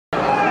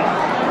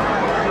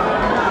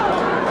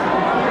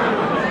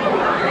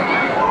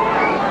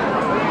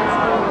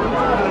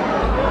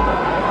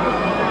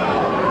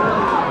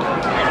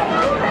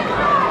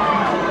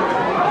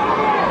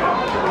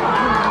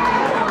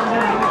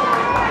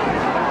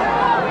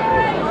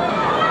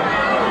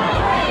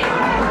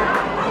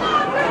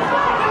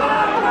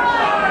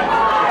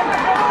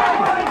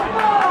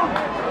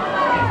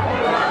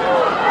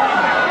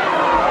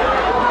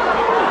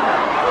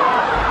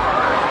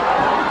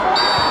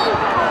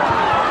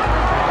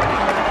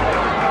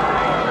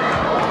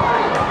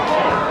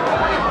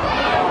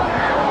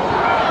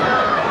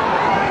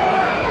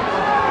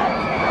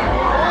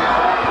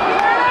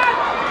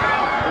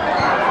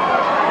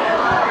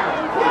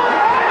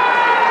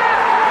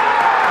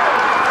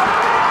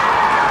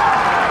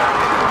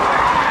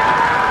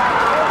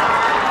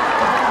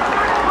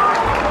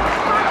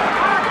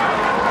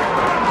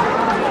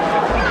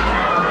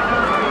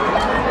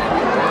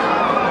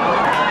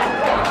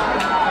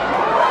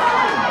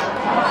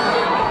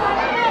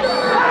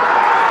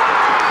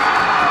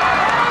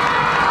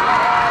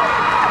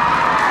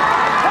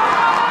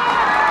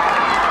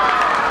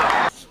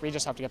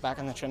have to get back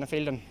on the training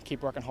field and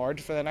keep working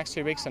hard for the next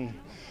 2 weeks, and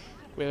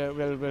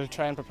we'll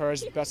try and prepare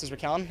as best as we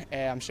can.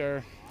 I'm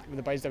sure with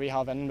the boys that we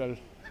have in,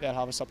 they'll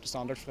have us up to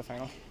standard for the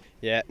final.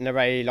 Yeah, whenever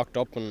I looked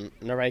up and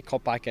whenever I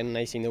cut back in and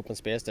I seen the open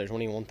space, there's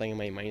only one thing in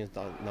my mind,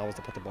 and that was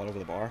to put the ball over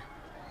the bar.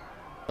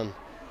 And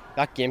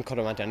that game could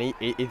have went any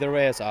either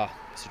way. It's a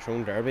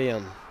Tyrone derby,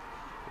 and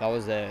that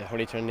was the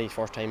Holy Trinity's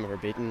first time ever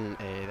beating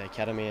the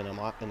Academy in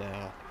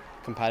a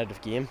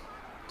competitive game.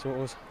 So it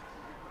was.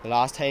 The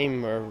last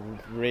time we were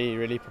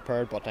really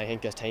prepared, but I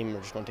think this time we're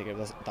just going to take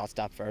it that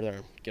step further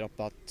and get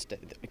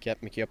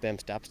McHugh up them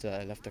steps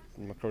to lift the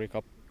MacRory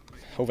Cup.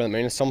 Over the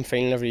moon, it's some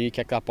feeling whenever you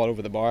kick that ball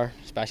over the bar,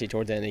 especially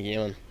towards the end of the game,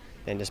 and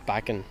then just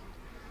back and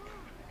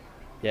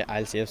yeah,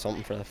 I'll save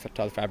something for the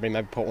 12th February,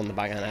 maybe put one in the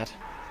back of the net.